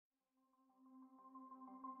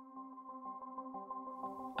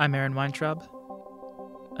I'm Aaron Weintraub,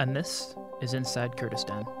 and this is Inside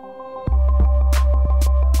Kurdistan.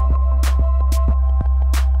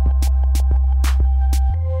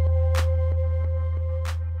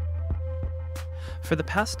 For the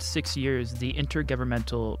past 6 years, the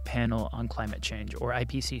Intergovernmental Panel on Climate Change, or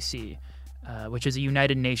IPCC, which is a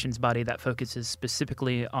United Nations body that focuses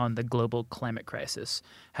specifically on the global climate crisis,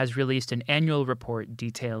 has released an annual report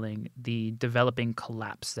detailing the developing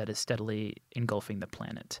collapse that is steadily engulfing the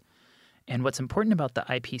planet. And what's important about the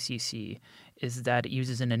IPCC is that it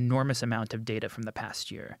uses an enormous amount of data from the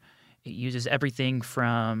past year. It uses everything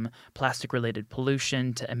from plastic-related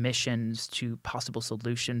pollution to emissions to possible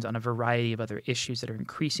solutions on a variety of other issues that are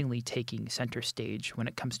increasingly taking center stage when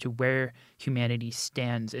it comes to where humanity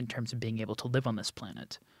stands in terms of being able to live on this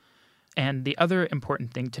planet. And the other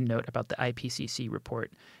important thing to note about the IPCC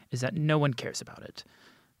report is that no one cares about it.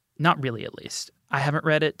 Not really, at least. I haven't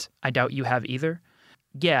read it. I doubt you have either.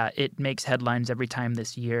 Yeah, it makes headlines every time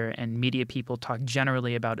this year, and media people talk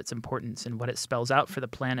generally about its importance and what it spells out for the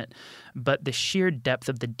planet, but the sheer depth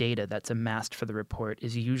of the data that's amassed for the report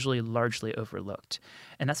is usually largely overlooked.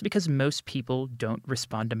 And that's because most people don't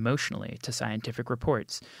respond emotionally to scientific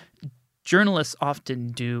reports. Journalists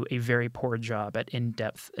often do a very poor job at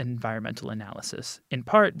in-depth environmental analysis, in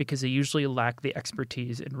part because they usually lack the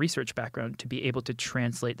expertise and research background to be able to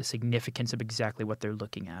translate the significance of exactly what they're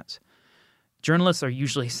looking at. Journalists are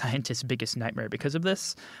usually scientists' biggest nightmare because of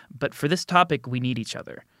this, but for this topic, we need each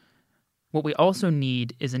other. What we also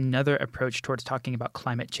need is another approach towards talking about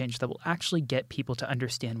climate change that will actually get people to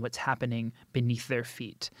understand what's happening beneath their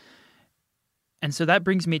feet. And so that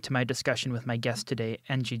brings me to my discussion with my guest today,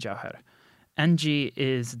 Enje Jawher. Enje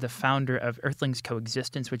is the founder of Earthlings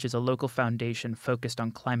Coexistence, which is a local foundation focused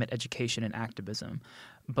on climate education and activism.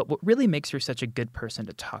 But what really makes her such a good person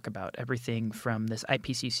to talk about everything from this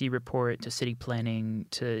IPCC report to city planning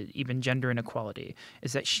to even gender inequality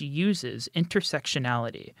is that she uses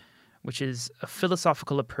intersectionality, which is a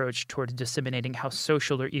philosophical approach towards disseminating how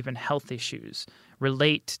social or even health issues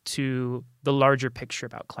relate to the larger picture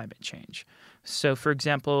about climate change. So, for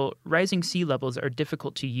example, rising sea levels are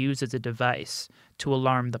difficult to use as a device to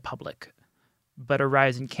alarm the public. But a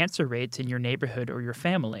rise in cancer rates in your neighborhood or your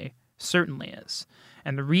family certainly is.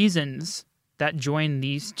 And the reasons that join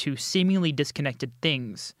these two seemingly disconnected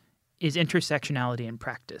things is intersectionality in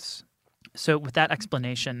practice. So with that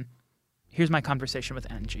explanation, here's my conversation with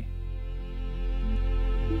Enje.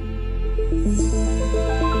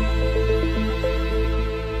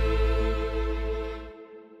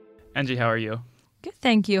 Enje, how are you? Good,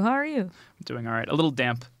 thank you. How are you? I'm doing all right. A little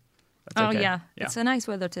damp. That's okay. Yeah. It's a nice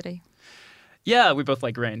weather today. Yeah, we both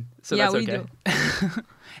like rain, so yeah, that's okay. We do.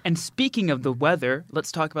 And speaking of the weather,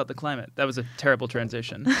 let's talk about the climate. That was a terrible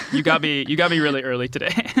transition. You got me really early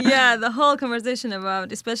today. Yeah, the whole conversation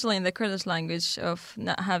about, especially in the Kurdish language, of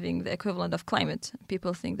not having the equivalent of climate.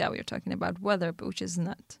 People think that we're talking about weather, but which is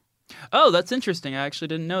not. Oh, that's interesting. I actually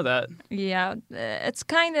didn't know that. Yeah, it's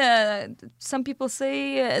kind of, some people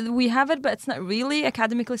say we have it, but it's not really.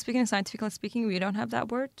 Academically speaking, scientifically speaking, we don't have that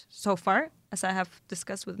word so far, as I have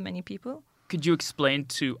discussed with many people. Could you explain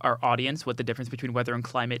to our audience what the difference between weather and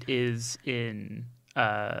climate is in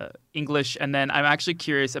English? And then I'm actually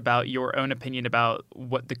curious about your own opinion about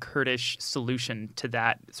what the Kurdish solution to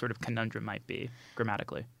that sort of conundrum might be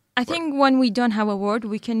grammatically. I think when we don't have a word,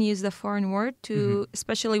 we can use the foreign word to,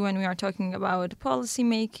 especially when we are talking about policy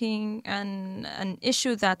making and an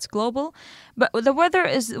issue that's global. But the weather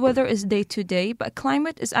is day to day, but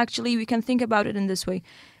climate is actually, we can think about it in this way.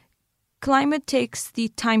 Climate takes the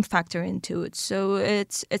time factor into it. So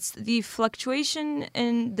it's the fluctuation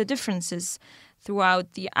in the differences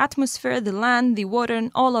throughout the atmosphere, the land, the water,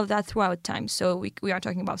 and all of that throughout time. So we are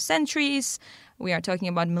talking about centuries, we are talking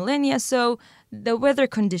about millennia. So the weather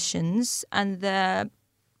conditions and the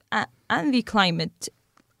climate,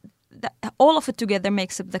 all of it together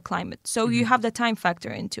makes up the climate. So you have the time factor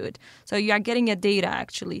into it. So you are getting a data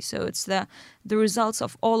actually. So it's the results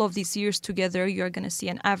of all of these years together. You're going to see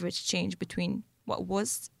an average change between what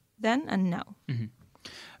was then and now. Mm-hmm.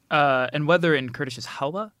 And weather in Kurdish is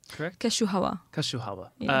hawa, correct? Kashu hawa. Kashu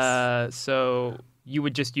hawa. Yes. So you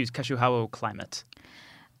would just use kashu hawa climate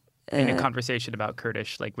in a conversation about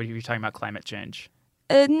Kurdish, like when you're talking about climate change.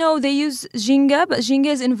 No, they use Jinga, but Jinga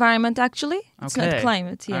is environment actually. It's not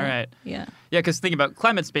climate. Yeah. All right. Yeah. Yeah, because thinking about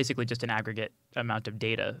climate's basically just an aggregate amount of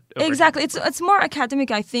data. Exactly. It's more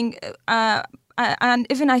academic, I think. And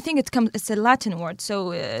even I think it's a Latin word.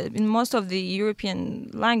 So in most of the European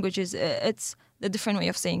languages, it's a different way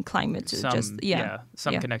of saying climate.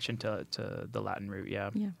 Some connection to the Latin root. Yeah.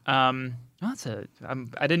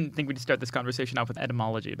 I didn't think we'd start this conversation off with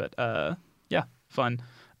etymology, but yeah, fun.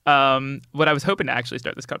 What I was hoping to actually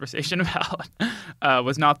start this conversation about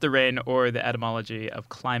was not the rain or the etymology of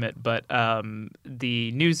climate, but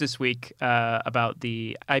the news this week about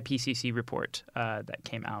the IPCC report that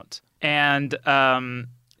came out. And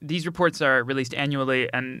these reports are released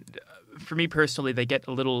annually, and for me personally, they get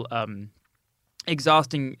a little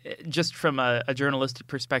exhausting just from a journalistic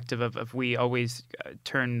perspective of we always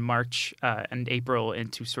turn March and April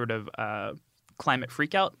into sort of climate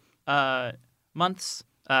freakout months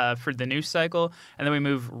for the news cycle, and then we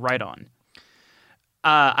move right on.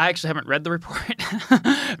 I actually haven't read the report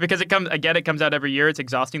because it comes out every year. It's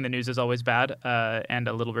exhausting. The news is always bad and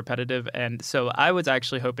a little repetitive. And so I was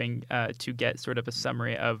actually hoping to get sort of a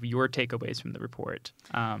summary of your takeaways from the report.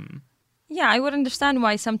 Yeah, I would understand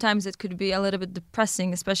why sometimes it could be a little bit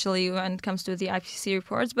depressing, especially when it comes to the IPCC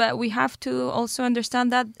reports. But we have to also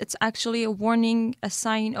understand that it's actually a warning, a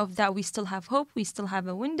sign of that we still have hope. We still have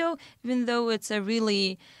a window, even though it's a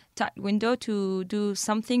really tight window to do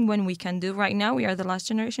something when we can do right now. We are the last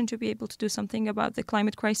generation to be able to do something about the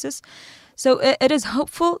climate crisis. So it is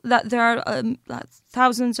hopeful that there are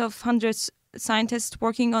thousands of hundreds scientists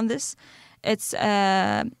working on this. It's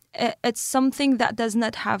something that does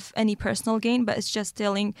not have any personal gain, but it's just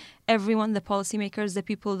telling everyone, the policymakers, the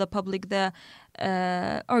people, the public, the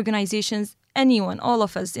organizations, anyone, all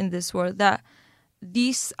of us in this world, that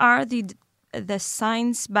these are the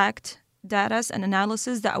science-backed data and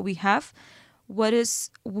analysis that we have. What has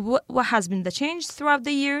been the change throughout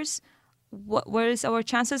the years? What is our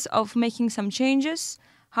chances of making some changes?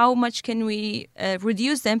 How much can we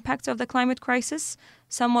reduce the impact of the climate crisis?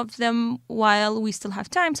 Some of them, while we still have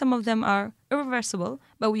time, some of them are irreversible,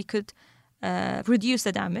 but we could reduce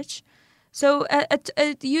the damage. So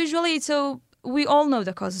we all know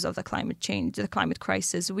the causes of the climate change, the climate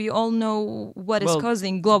crisis. We all know what is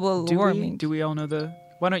causing global warming. Do we all know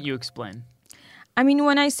Why don't you explain? I mean,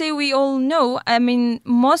 when I say we all know, I mean,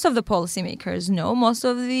 most of the policymakers know, most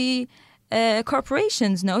of the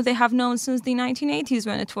corporations know. They have known since the 1980s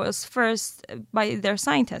when it was first by their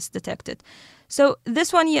scientists detected. So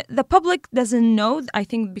this one, the public doesn't know, I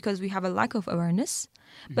think, because we have a lack of awareness.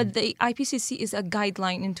 Mm-hmm. But the IPCC is a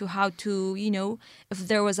guideline into how to, if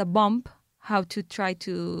there was a bomb, how to try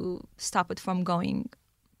to stop it from going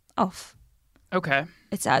off. Okay.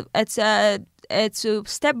 It's a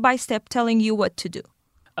step by step telling you what to do.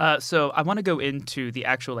 So I want to go into the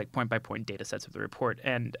actual point by point data sets of the report,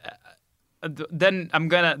 and then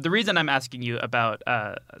the reason I'm asking you about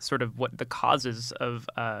sort of what the causes of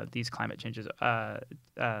these climate changes,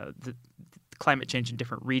 the climate change in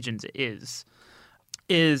different regions is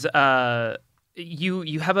you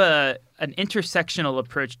have an intersectional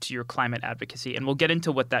approach to your climate advocacy, and we'll get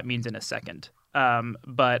into what that means in a second.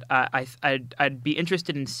 But I'd be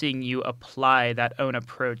interested in seeing you apply that own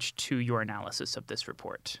approach to your analysis of this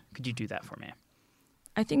report. Could you do that for me?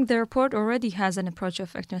 I think the report already has an approach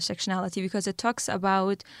of intersectionality because it talks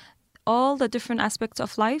about all the different aspects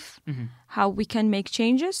of life, mm-hmm. how we can make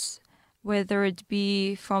changes, whether it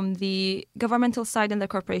be from the governmental side and the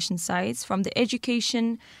corporation sides, from the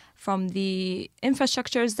education, from the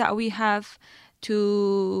infrastructures that we have,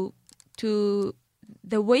 to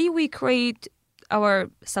the way we create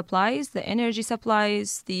our supplies, the energy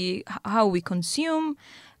supplies, how we consume,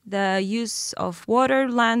 the use of water,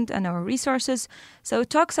 land, and our resources. So it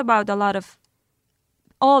talks about a lot of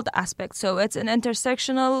all the aspects. So it's an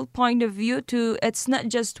intersectional point of view it's not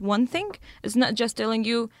just one thing. It's not just telling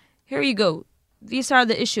you, here you go, these are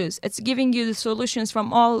the issues. It's giving you the solutions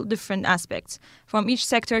from all different aspects, from each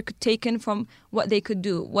sector taken from what they could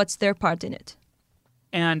do, what's their part in it.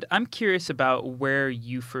 And I'm curious about where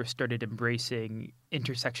you first started embracing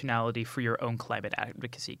intersectionality for your own climate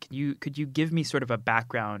advocacy. Could you give me sort of a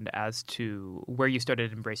background as to where you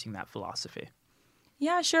started embracing that philosophy?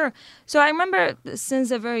 Yeah, sure. So I remember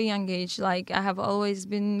since a very young age, I have always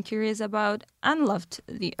been curious about and loved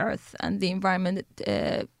the earth and the environment.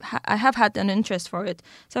 I have had an interest for it.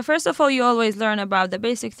 So first of all, you always learn about the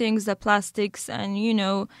basic things, the plastics, and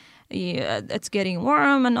it's getting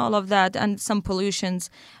warm and all of that, and some pollutions.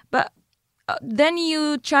 But then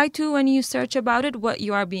you try to, when you search about it, what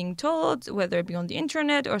you are being told, whether it be on the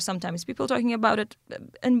internet or sometimes people talking about it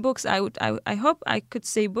in books. I hope I could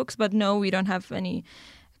say books, but no, we don't have any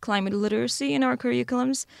climate literacy in our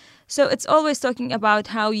curriculums. So it's always talking about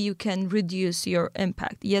how you can reduce your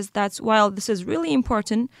impact. Yes, while this is really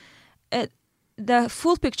important, the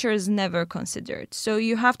full picture is never considered. So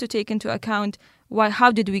you have to take into account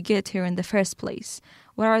how did we get here in the first place?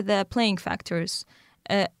 What are the playing factors?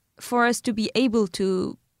 For us to be able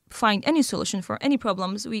to find any solution for any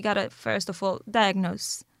problems, we gotta first of all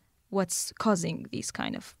diagnose what's causing these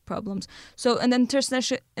kind of problems. So an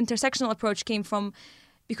intersectional approach came from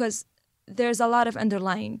because there's a lot of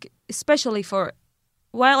underlying, especially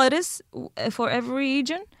while it is for every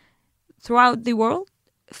region throughout the world,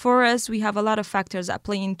 for us, we have a lot of factors that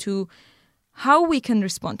play into how we can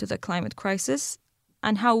respond to the climate crisis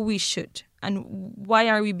and how we should, and why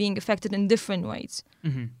are we being affected in different ways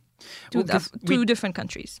to different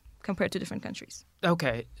countries, compared to different countries.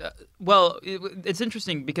 Okay. It's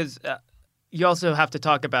interesting because you also have to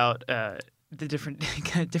talk about the different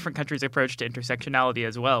countries' approach to intersectionality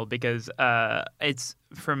as well, because it's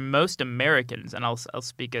for most Americans, and I'll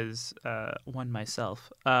speak as one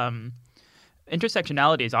myself.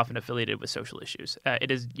 Intersectionality is often affiliated with social issues.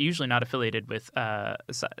 It is usually not affiliated with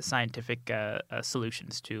scientific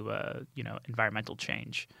solutions to environmental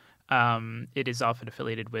change. It is often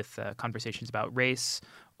affiliated with conversations about race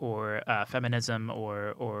or feminism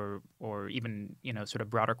or even sort of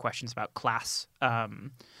broader questions about class.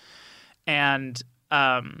 And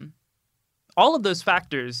all of those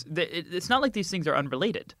factors, it's not like these things are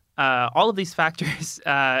unrelated. All of these factors,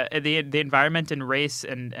 the environment and race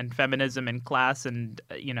and feminism and class and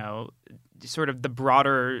sort of the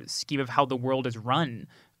broader scheme of how the world is run,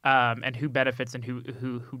 and who benefits and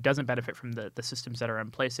who doesn't benefit from the systems that are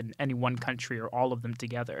in place in any one country or all of them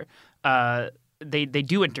together, they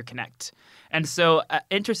do interconnect. And so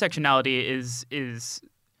intersectionality is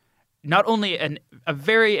not only a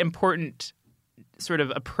very important sort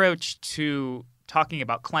of approach to talking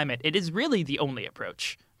about climate, it is really the only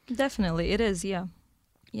approach. Definitely, it is. Yeah.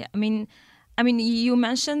 I mean, you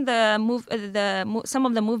mentioned some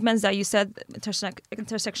of the movements that you said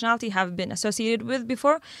intersectionality have been associated with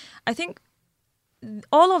before. I think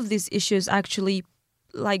all of these issues actually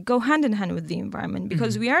go hand in hand with the environment,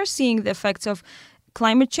 because we are seeing the effects of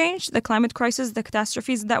climate change, the climate crisis, the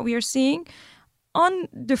catastrophes that we are seeing on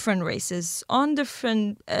different races, on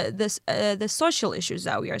different the social issues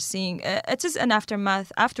that we are seeing. It is an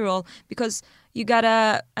aftermath, after all, because you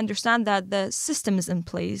gotta understand that the systems in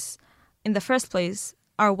place, in the first place,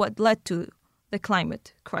 are what led to the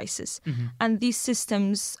climate crisis, and these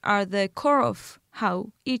systems are the core of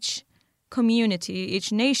how each community,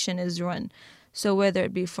 each nation is run. So whether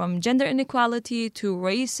it be from gender inequality to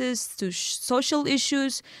races to social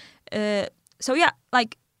issues,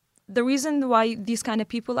 the reason why these kind of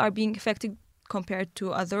people are being affected compared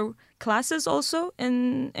to other classes also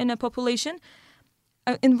in a population,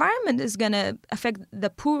 environment is going to affect the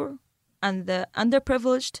poor and the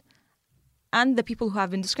underprivileged and the people who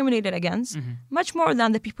have been discriminated against much more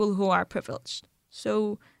than the people who are privileged.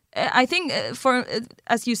 So I think,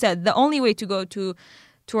 as you said, the only way to go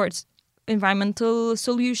towards environmental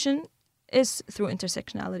solution is through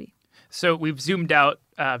intersectionality. So we've zoomed out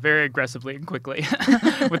very aggressively and quickly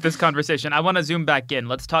with this conversation. I want to zoom back in.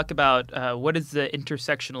 Let's talk about what is the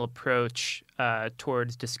intersectional approach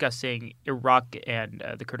towards discussing Iraq and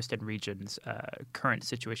the Kurdistan region's current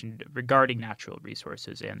situation regarding natural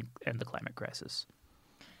resources and the climate crisis.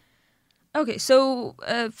 Okay, so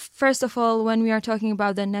first of all, when we are talking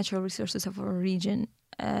about the natural resources of our region,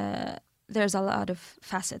 there's a lot of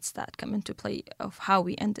facets that come into play of how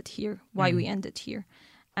we ended here, why we ended here.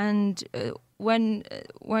 And when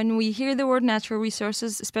we hear the word natural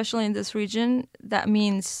resources, especially in this region, that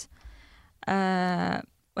means, the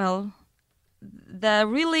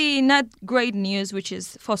really not great news, which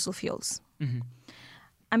is fossil fuels.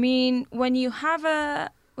 I mean, when you have a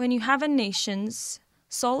nation's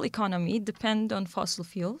sole economy depend on fossil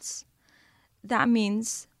fuels, that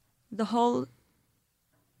means the whole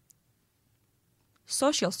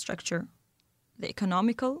social structure, the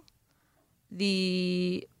economical,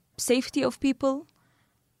 the safety of people,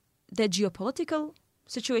 the geopolitical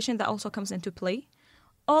situation that also comes into play,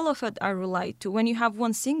 all of it are relied to when you have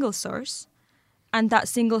one single source, and that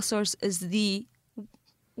single source is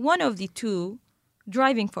one of the two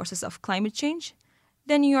driving forces of climate change,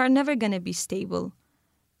 then you are never going to be stable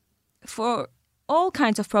for all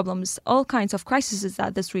kinds of problems, all kinds of crises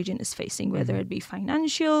that this region is facing, whether it be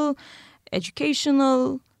financial,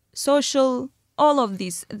 educational, social. All of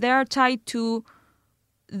these, they are tied to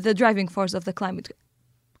the driving force of the climate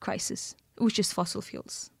crisis, which is fossil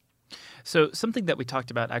fuels. So something that we talked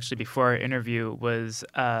about actually before our interview was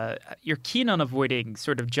you're keen on avoiding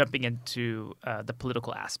sort of jumping into the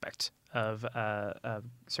political aspect of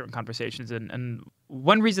certain conversations. And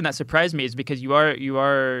one reason that surprised me is because you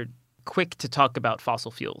are quick to talk about fossil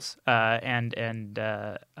fuels and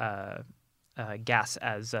gas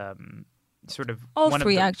as sort of All one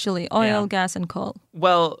three, of the, actually, oil, yeah. gas, and coal.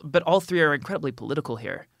 Well, but all three are incredibly political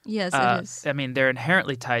here. Yes, it is. I mean, they're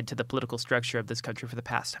inherently tied to the political structure of this country for the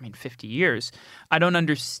past, 50 years. I don't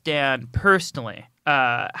understand personally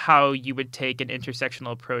how you would take an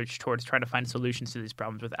intersectional approach towards trying to find solutions to these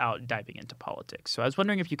problems without diving into politics. So I was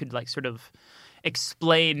wondering if you could sort of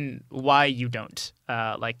explain why you don't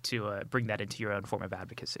like to bring that into your own form of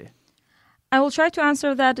advocacy. I will try to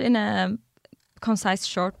answer that in a concise,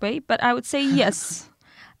 short way, but I would say yes.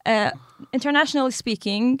 Internationally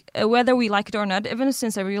speaking, whether we like it or not, even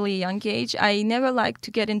since a really young age, I never like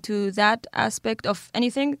to get into that aspect of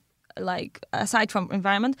anything, like aside from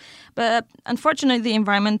environment. But unfortunately, the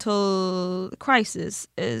environmental crisis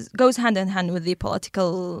goes hand in hand with the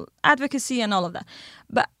political advocacy and all of that.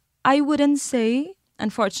 But I wouldn't say,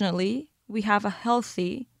 unfortunately, we have a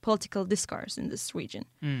healthy political discourse in this region.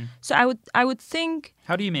 So I would think.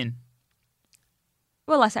 How do you mean?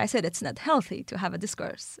 Well, as I said, it's not healthy to have a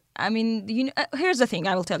discourse. I mean, here's the thing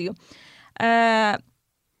I will tell you.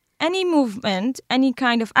 Any movement, any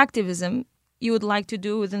kind of activism you would like to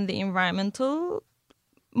do within the environmental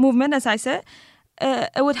movement, as I said,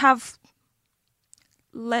 it would have...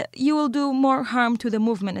 you will do more harm to the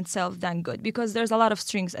movement itself than good because there's a lot of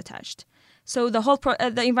strings attached. So the whole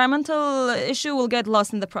the environmental issue will get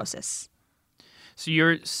lost in the process. So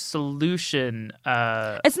your solution...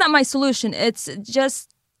 It's not my solution. It's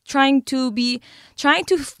just trying to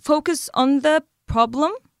focus on the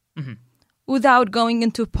problem without going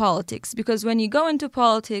into politics. Because when you go into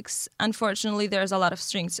politics, unfortunately, there's a lot of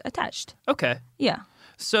strings attached. Okay. Yeah.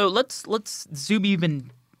 So let's zoom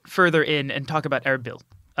even further in and talk about Erbil.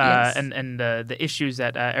 Yes. And the issues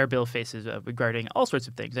that Erbil faces regarding all sorts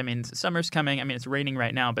of things. I mean, summer's coming. I mean, it's raining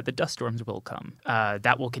right now, but the dust storms will come.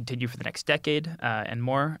 That will continue for the next decade and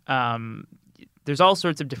more. There's all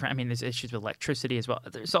sorts of different... I mean, there's issues with electricity as well.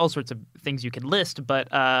 There's all sorts of things you can list, but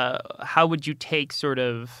how would you take sort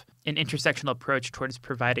of an intersectional approach towards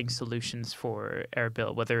providing solutions for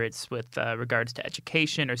Erbil, whether it's with regards to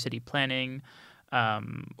education or city planning,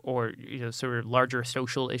 or sort of larger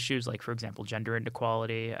social issues like, for example, gender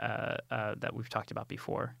inequality that we've talked about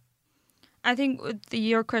before? I think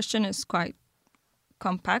your question is quite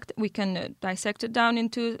compact. We can dissect it down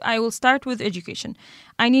into... I will start with education.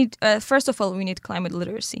 I need, first of all, we need climate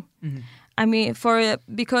literacy. I mean,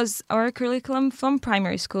 because our curriculum from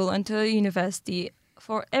primary school until university,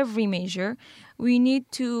 for every major, we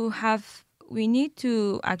need to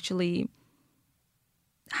actually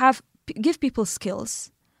give people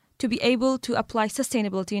skills to be able to apply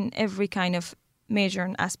sustainability in every kind of major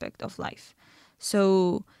and aspect of life.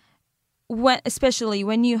 So, especially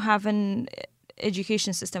when you have an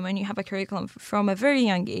education system, when you have a curriculum from a very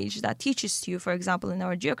young age that teaches you, for example, in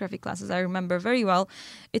our geography classes, I remember very well,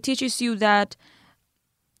 it teaches you that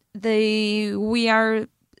we are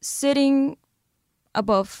sitting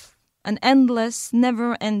above an endless,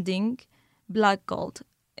 never-ending black gold,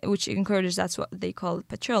 which encourages, that's what they call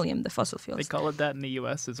petroleum, the fossil fuels. They call it that in the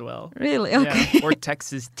U.S. as well. Really? Okay. Yeah. Or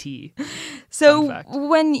Texas tea. So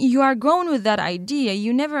when you are grown with that idea,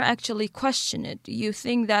 you never actually question it. You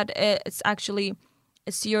think that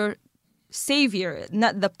it's your savior,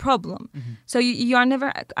 not the problem. So you are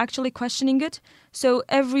never actually questioning it. So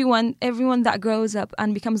everyone that grows up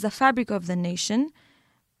and becomes the fabric of the nation,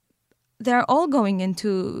 they're all going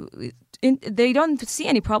into... they don't see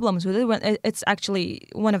any problems with it when it's actually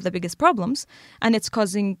one of the biggest problems, and it's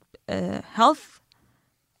causing health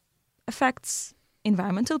effects,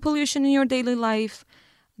 environmental pollution in your daily life,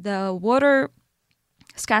 the water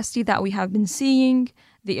scarcity that we have been seeing,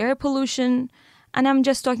 the air pollution, and I'm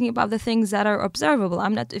just talking about the things that are observable.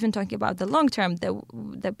 I'm not even talking about the long term,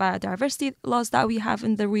 the biodiversity loss that we have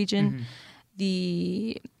in the region,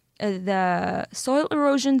 the soil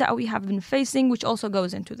erosion that we have been facing, which also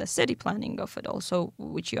goes into the city planning of it also,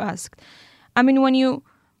 which you asked. I mean, when you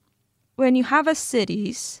have a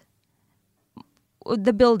cities,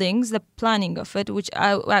 the buildings, the planning of it, which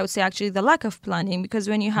I would say actually the lack of planning, because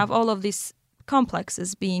when you have all of these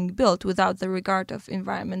complexes being built without the regard of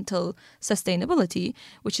environmental sustainability,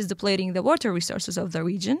 which is depleting the water resources of the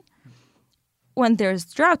region, when there's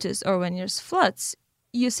droughts or when there's floods,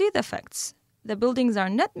 you see the effects. The buildings are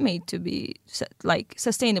not made to be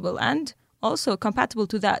sustainable and also compatible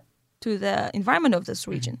to the environment of this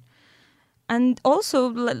region. And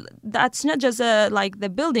also, that's not just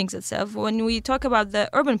the buildings itself. When we talk about the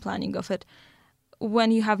urban planning of it,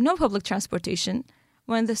 when you have no public transportation,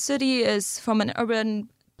 when the city is, from an urban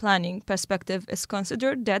planning perspective, is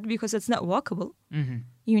considered dead because it's not walkable,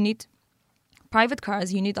 you need private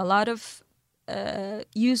cars, you need a lot of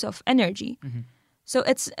use of energy. So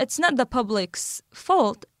it's not the public's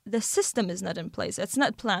fault. The system is not in place. It's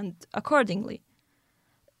not planned accordingly.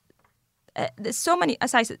 There's so many,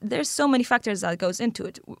 as I said, there's so many factors that goes into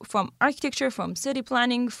it, from architecture, from city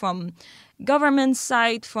planning, from government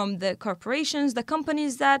side, from the corporations, the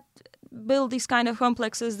companies that build these kind of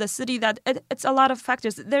complexes, the city that it's a lot of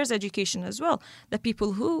factors. There's education as well. The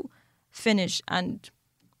people who finish and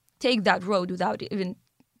take that road without even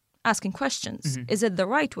asking questions. Mm-hmm. Is it the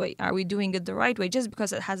right way? Are we doing it the right way? Just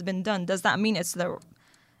because it has been done, does that mean it's the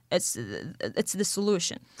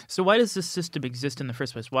solution? So why does this system exist in the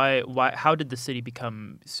first place? Why? How did the city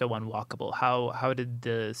become so unwalkable? How did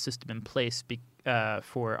the system in place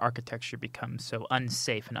for architecture become so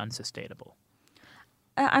unsafe and unsustainable?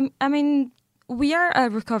 I mean, we are a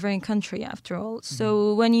recovering country after all.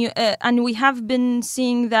 So when you and we have been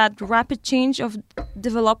seeing that rapid change of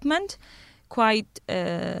development quite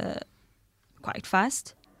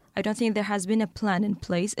fast. I don't think there has been a plan in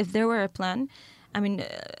place. If there were a plan, I mean,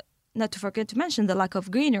 not to forget to mention the lack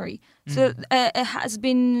of greenery. So it has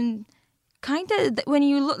been kind of, when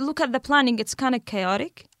you look at the planning, it's kind of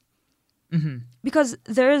chaotic. Mm-hmm. Because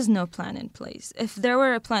there is no plan in place. If there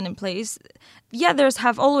were a plan in place,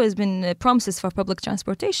 have always been promises for public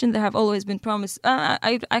transportation. There have always been promises.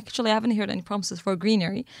 I haven't heard any promises for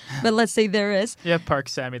greenery, but let's say there is. Yeah, Park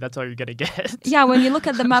Sammy, that's all you're going to get. Yeah, when you look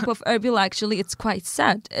at the map of Erbil, actually, it's quite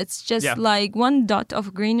sad. It's just like one dot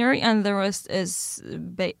of greenery and the rest is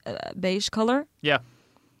beige color. Yeah.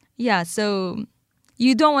 Yeah, so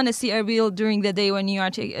you don't want to see Erbil during the day when you are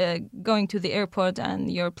going to the airport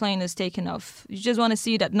and your plane is taken off. You just want to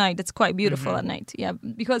see it at night. It's quite beautiful at night. Yeah,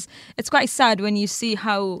 because it's quite sad when you see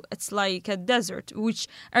how it's like a desert, which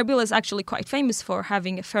Erbil is actually quite famous for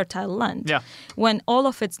having a fertile land. Yeah. When all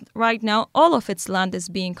of its land is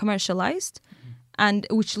being commercialized, and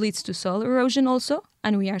which leads to soil erosion also.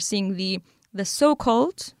 And we are seeing the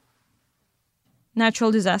so-called natural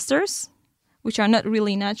disasters, which are not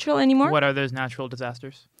really natural anymore. What are those natural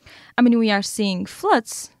disasters? I mean, we are seeing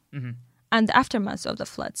floods and the aftermath of the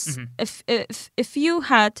floods. If you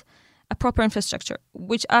had a proper infrastructure,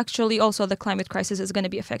 which actually also the climate crisis is going to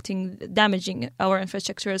be damaging our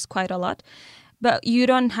infrastructures quite a lot, but you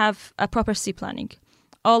don't have a proper sea planning.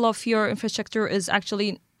 All of your infrastructure is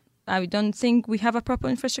actually, I don't think we have a proper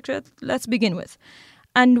infrastructure. Let's begin with.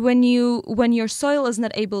 And when your soil is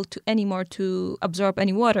not able to anymore to absorb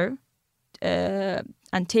any water,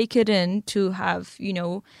 and take it in to have,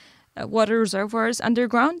 water reservoirs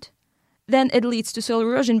underground, then it leads to soil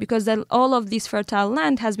erosion because all of this fertile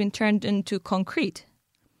land has been turned into concrete.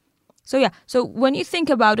 So when you think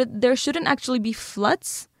about it, there shouldn't actually be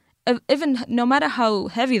floods, even no matter how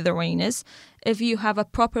heavy the rain is. If you have a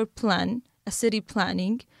proper plan, a city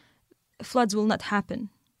planning, floods will not happen.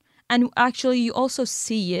 And actually, you also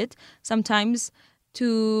see it sometimes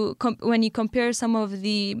when you compare some of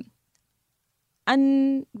the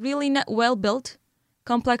really not well-built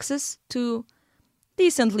complexes to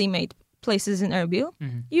decently made places in Erbil.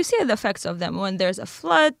 You see the effects of them when there's a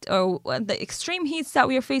flood or when the extreme heats that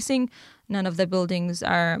we are facing. None of the buildings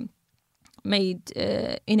are made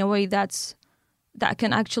in a way that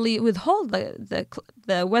can actually withhold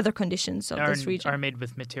the weather conditions of this region. Are made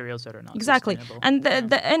with materials that are not exactly. sustainable. And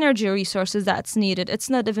the energy resources that's needed, it's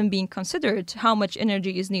not even being considered how much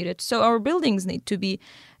energy is needed. So our buildings need to be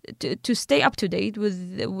to stay up to date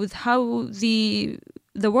with how the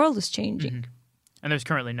world is changing. And there's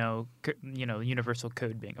currently no, universal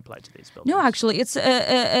code being applied to these buildings. No, actually,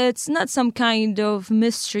 it's not some kind of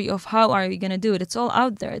mystery of how are we going to do it. It's all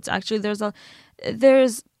out there. It's actually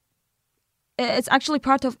it's actually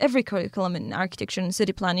part of every curriculum in architecture and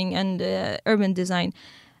city planning and urban design.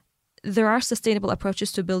 There are sustainable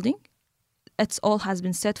approaches to building. It's all has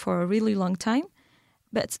been said for a really long time,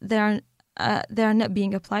 but they are not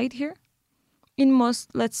being applied here. In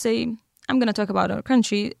most, let's say, I'm going to talk about our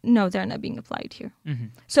country. No, they're not being applied here.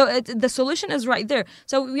 So the solution is right there.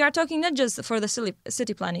 So we are talking not just for the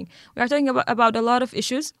city planning. We are talking about a lot of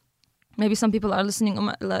issues. Maybe some people are listening.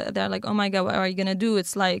 They're like, oh my God, what are you going to do?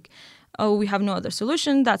 It's like, oh, we have no other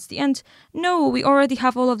solution. That's the end. No, we already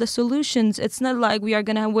have all of the solutions. It's not like we are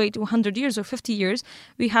going to wait 100 years or 50 years.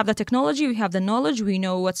 We have the technology. We have the knowledge. We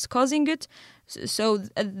know what's causing it. So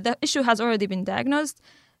the issue has already been diagnosed.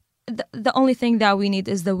 The only thing that we need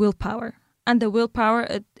is the willpower. And the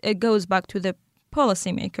willpower, it goes back to the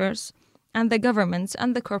policymakers and the governments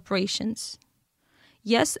and the corporations.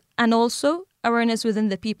 Yes, and also awareness within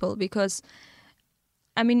the people. Because,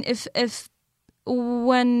 I mean, if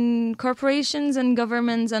when corporations and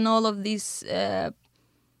governments and all of these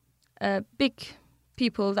big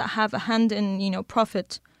people that have a hand in,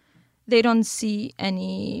 profit, they don't see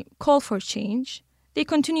any call for change, they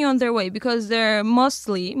continue on their way because they're most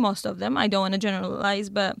of them, I don't want to generalize,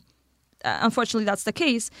 but unfortunately that's the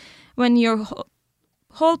case, when your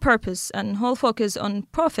whole purpose and whole focus on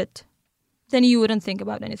profit, then you wouldn't think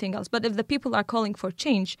about anything else. But if the people are calling for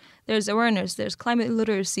change, there's awareness, there's climate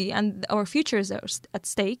literacy, and our futures are at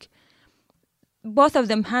stake, both of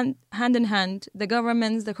them hand in hand, the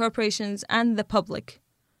governments, the corporations, and the public,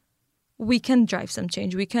 we can drive some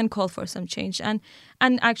change. We can call for some change. And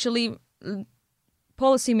actually,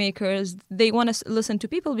 policymakers, they want to listen to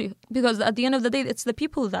people because at the end of the day, it's the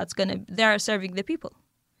people they are serving the people.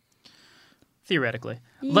 Theoretically,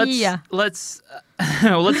 let's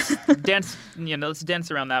dance. Let's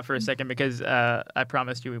dance around that for a second because I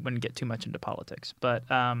promised you we wouldn't get too much into politics. But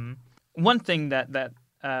one thing that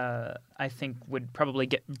I think would probably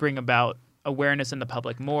bring about awareness in the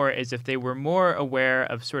public more is if they were more aware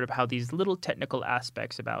of sort of how these little technical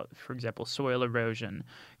aspects about, for example, soil erosion,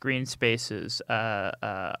 green spaces,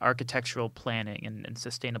 architectural planning, and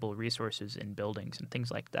sustainable resources in buildings and things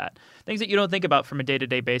like that. Things that you don't think about from a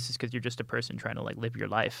day-to-day basis because you're just a person trying to live your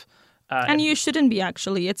life. And you shouldn't be,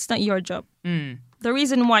 actually. It's not your job. The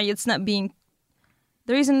reason why it's not being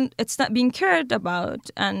cared about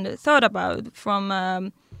and thought about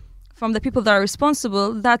from the people that are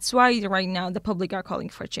responsible, that's why right now the public are calling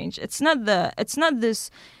for change. It's not the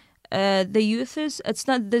youth's, it's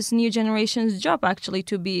not this new generation's job actually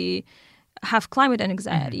to have climate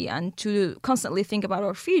anxiety and to constantly think about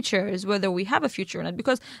our futures, whether we have a future or not.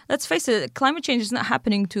 Because let's face it, climate change is not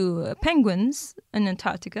happening to penguins in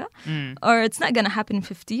Antarctica, or it's not going to happen in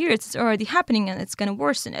 50 years. It's already happening and it's going to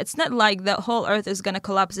worsen. It's not like the whole Earth is going to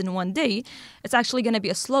collapse in one day. It's actually going to be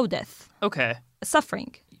a slow death. Okay.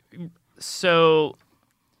 Suffering. So,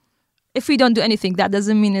 if we don't do anything, that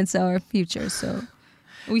doesn't mean it's our future. So,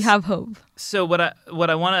 we have hope. So, what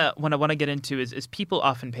I want to get into is people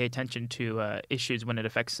often pay attention to issues when it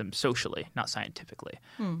affects them socially, not scientifically.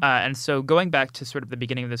 And so, going back to sort of the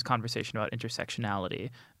beginning of this conversation about intersectionality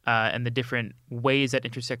and the different ways that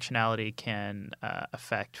intersectionality can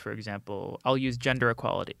affect, for example, I'll use gender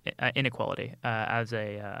inequality as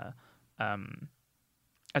an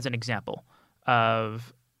example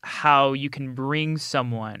of how you can bring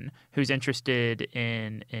someone who's interested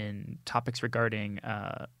in topics regarding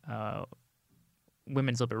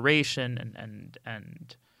women's liberation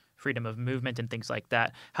and freedom of movement and things like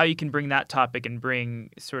that, how you can bring that topic and bring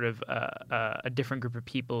sort of a different group of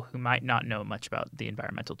people who might not know much about the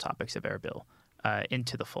environmental topics of Erbil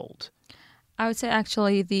into the fold. I would say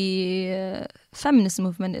actually the feminist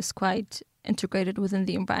movement is quite integrated within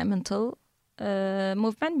the environmental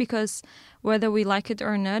movement, because whether we like it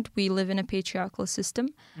or not, we live in a patriarchal system,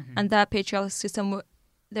 and that patriarchal system,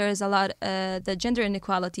 there is a lot the gender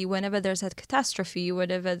inequality. Whenever there's a catastrophe,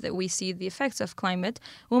 whenever we see the effects of climate,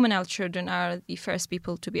 women and children are the first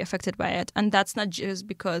people to be affected by it. And that's not just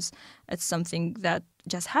because it's something that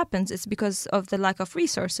just happens. It's because of the lack of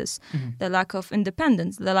resources, the lack of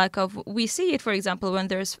independence, the lack of, we see it, for example, when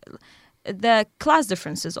there's the class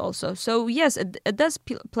differences also. So yes, it does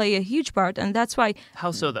play a huge part, and that's why.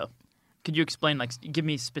 How so, though? Could you explain? Give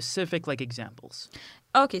me specific examples.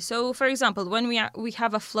 Okay, so for example, when we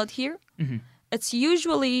have a flood here, it's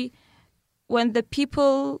usually when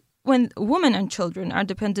women and children are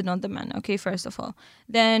dependent on the men. Okay, first of all,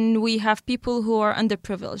 then we have people who are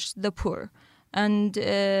underprivileged, the poor, and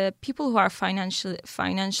people who are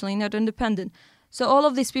financially not independent. So all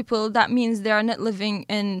of these people, that means they are not living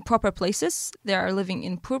in proper places. They are living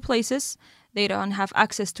in poor places. They don't have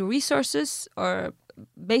access to resources or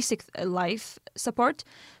basic life support.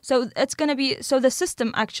 So it's going to be, so the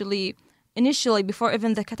system actually, initially, before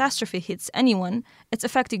even the catastrophe hits anyone, it's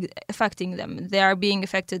affecting them. They are being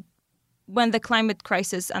affected. When the climate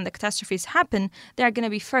crisis and the catastrophes happen, they are going to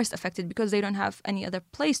be first affected because they don't have any other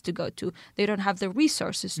place to go to. They don't have the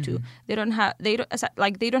resources to. They don't have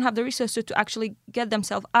the resources to actually get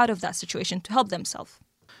themselves out of that situation, to help themselves.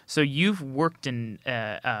 So you've worked in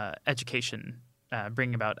education,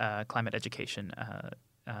 bringing about climate education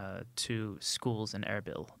to schools in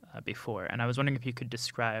Erbil before, and I was wondering if you could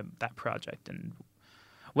describe that project and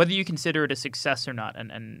whether you consider it a success or not,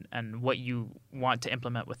 and what you want to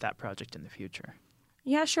implement with that project in the future.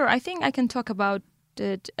 Yeah, sure. I think I can talk about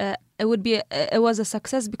it. It was a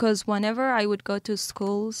success because whenever I would go to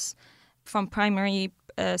schools from primary,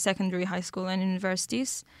 secondary, high school, and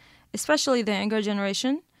universities, especially the younger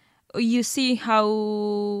generation, you see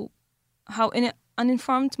how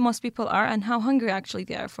uninformed most people are and how hungry actually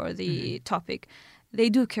they are for the topic. They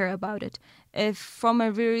do care about it. If from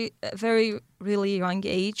a very, very, really young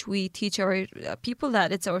age, we teach our people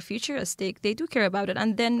that it's our future at stake, they do care about it.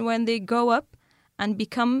 And then when they grow up and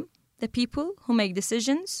become the people who make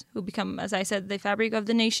decisions, who become, as I said, the fabric of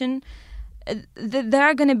the nation,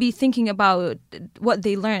 they're going to be thinking about what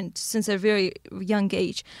they learned since a very young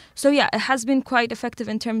age. So yeah, it has been quite effective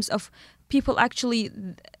in terms of people actually.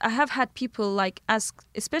 I have had people like ask,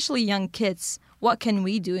 especially young kids, what can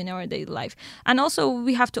we do in our daily life? And also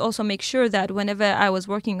we have to also make sure that whenever I was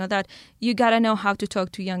working on that, you got to know how to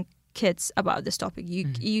talk to young kids about this topic.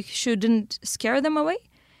 You shouldn't scare them away.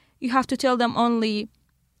 You have to tell them only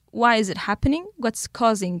why is it happening, what's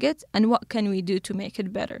causing it, and what can we do to make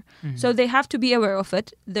it better. So they have to be aware of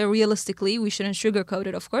it. Realistically, we shouldn't sugarcoat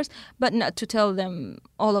it, of course, but not to tell them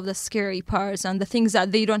all of the scary parts and the things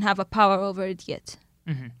that they don't have a power over it yet.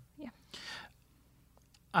 Yeah.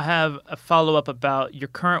 I have a follow-up about your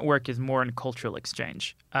current work is more in cultural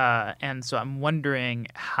exchange. And so I'm wondering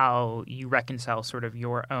how you reconcile sort of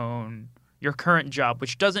your current job,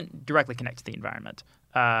 which doesn't directly connect to the environment,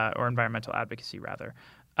 or environmental advocacy, rather.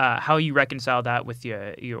 How you reconcile that with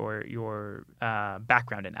your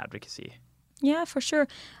background in advocacy? Yeah, for sure.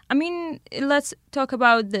 I mean, let's talk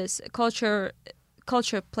about this. Culture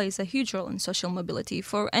plays a huge role in social mobility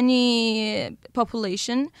for any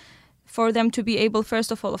population. For them to be able,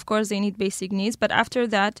 first of all, of course, they need basic needs. But after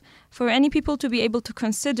that, for any people to be able to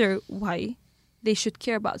consider why they should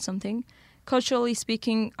care about something, culturally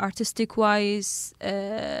speaking, artistic-wise,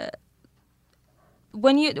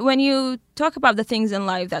 when you talk about the things in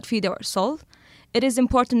life that feed our soul, it is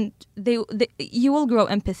important. You will grow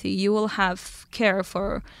empathy. You will have care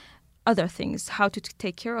for other things, how to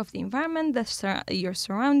take care of the environment, your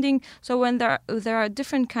surrounding. So when there are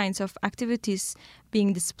different kinds of activities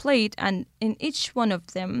being displayed, and in each one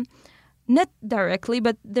of them, not directly,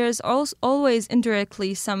 but there's always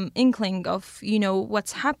indirectly some inkling of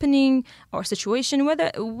what's happening or situation,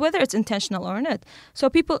 whether it's intentional or not. So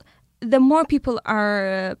the more people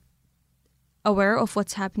are aware of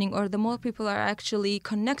what's happening, or the more people are actually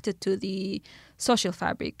connected to the social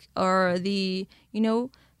fabric, or the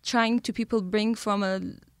trying to people bring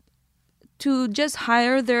to just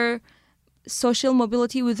higher their social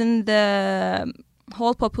mobility within the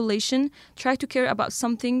whole population, try to care about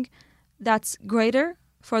something that's greater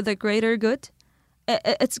for the greater good.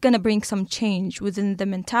 It's going to bring some change within the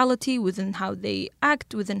mentality, within how they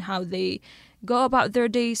act, within how they go about their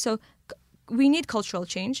day. So we need cultural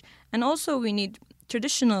change, and also we need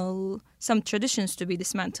some traditions to be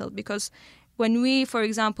dismantled, because when we, for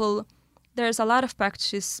example, there's a lot of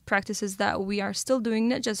practices that we are still doing,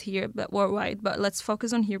 not just here, but worldwide. But let's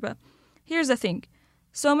focus on here. But here's the thing.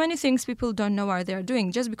 So many things people don't know why they're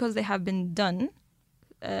doing, just because they have been done,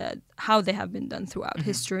 how they have been done throughout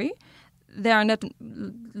history. They are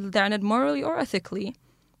not morally or ethically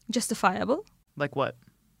justifiable. Like what?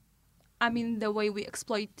 I mean, the way we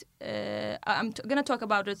exploit. I'm going to talk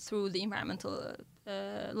about it through the environmental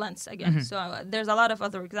lens again. So there's a lot of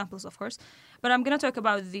other examples, of course. But I'm going to talk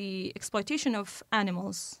about the exploitation of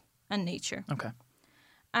animals and nature. Okay.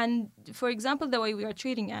 And, for example, the way we are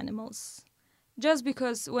treating animals. Just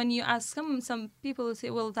because when you ask some people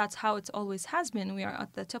say, well, that's how it always has been. We are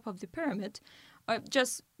at the top of the pyramid. Or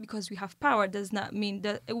just because we have power does not mean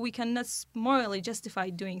that we cannot morally justify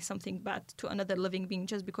doing something bad to another living being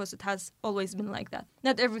just because it has always been like that.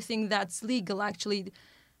 Not everything that's legal actually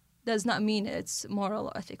does not mean it's moral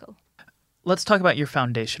or ethical. Let's talk about your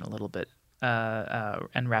foundation a little bit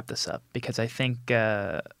and wrap this up, because I think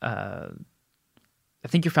your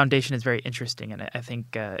foundation is very interesting, and I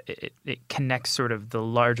think it connects sort of the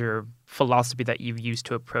larger philosophy that you've used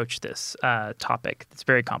to approach this topic. It's a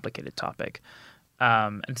very complicated topic.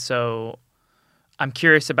 And so I'm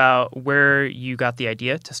curious about where you got the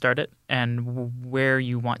idea to start it and where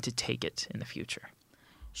you want to take it in the future.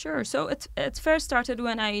 Sure. So it first started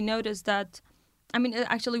when I noticed that, I mean,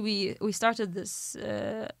 actually we started this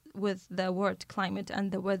with the word climate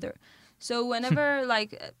and the weather. So whenever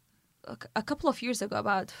like a couple of years ago,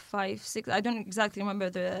 about 5, 6, I don't exactly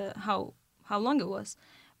remember how long it was.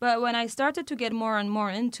 But when I started to get more and more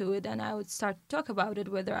into it, and I would start to talk about it,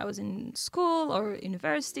 whether I was in school or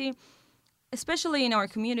university, especially in our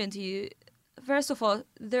community, first of all,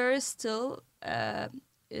 there is still a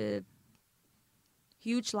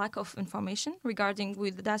huge lack of information regarding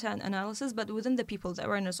with data and analysis, but within the people, the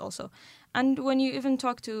awareness also. And when you even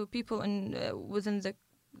talk to people within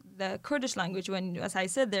the Kurdish language, when, as I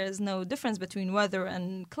said, there is no difference between weather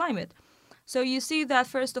and climate. So you see that,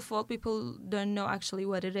 first of all, people don't know actually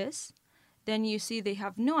what it is. then you see they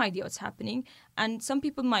have no idea what's happening. And some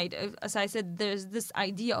people might, as I said, there's this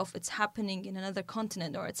idea of it's happening in another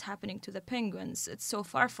continent or it's happening to the penguins. It's so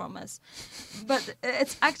far from us. But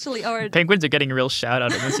it's actually our... Penguins are getting a real shout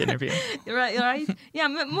out in this interview. Right? Yeah,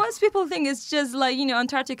 most people think it's just like,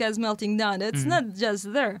 Antarctica is melting down. It's not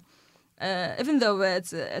just there, even though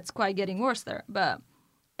it's quite getting worse there. But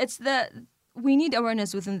it's that we need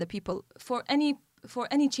awareness within the people for any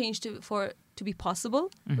change to be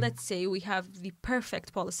possible. Let's say we have the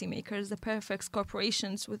perfect policymakers, the perfect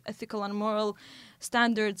corporations with ethical and moral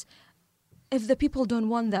standards. If the people don't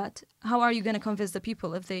want that, how are you going to convince the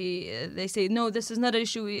people if they say, no, this is not an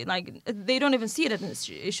issue, like they don't even see it as an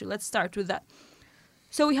issue? Let's start with that.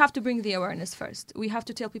 So we have to bring the awareness first. We have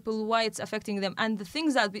to tell people why it's affecting them, and the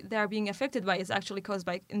things that they are being affected by is actually caused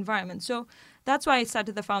by environment. So that's why I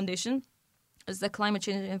started the foundation, is the climate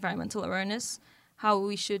change and environmental awareness, how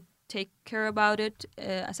we should take care about it,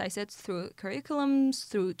 as I said, through curriculums,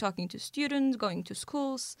 through talking to students, going to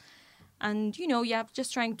schools, and,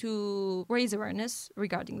 just trying to raise awareness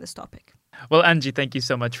regarding this topic. Well, Enje, thank you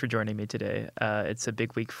so much for joining me today. It's a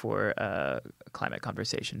big week for climate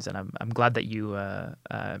conversations, and I'm glad that you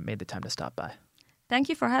made the time to stop by. Thank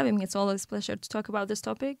you for having me. It's always a pleasure to talk about this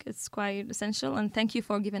topic. It's quite essential, and thank you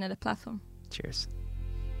for giving it a platform. Cheers.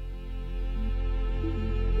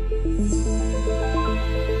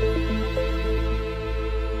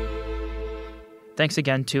 Thanks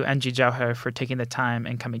again to Enje Jawher for taking the time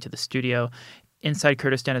and coming to the studio. Inside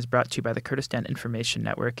Kurdistan is brought to you by the Kurdistan Information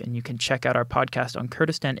Network, and you can check out our podcast on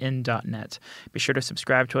kurdistanin.net. Be sure to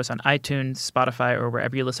subscribe to us on iTunes, Spotify, or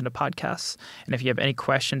wherever you listen to podcasts. And if you have any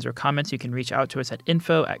questions or comments, you can reach out to us at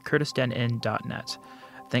info@kurdistanin.net.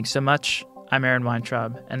 Thanks so much. I'm Aaron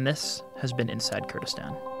Weintraub, and this has been Inside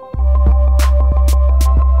Kurdistan.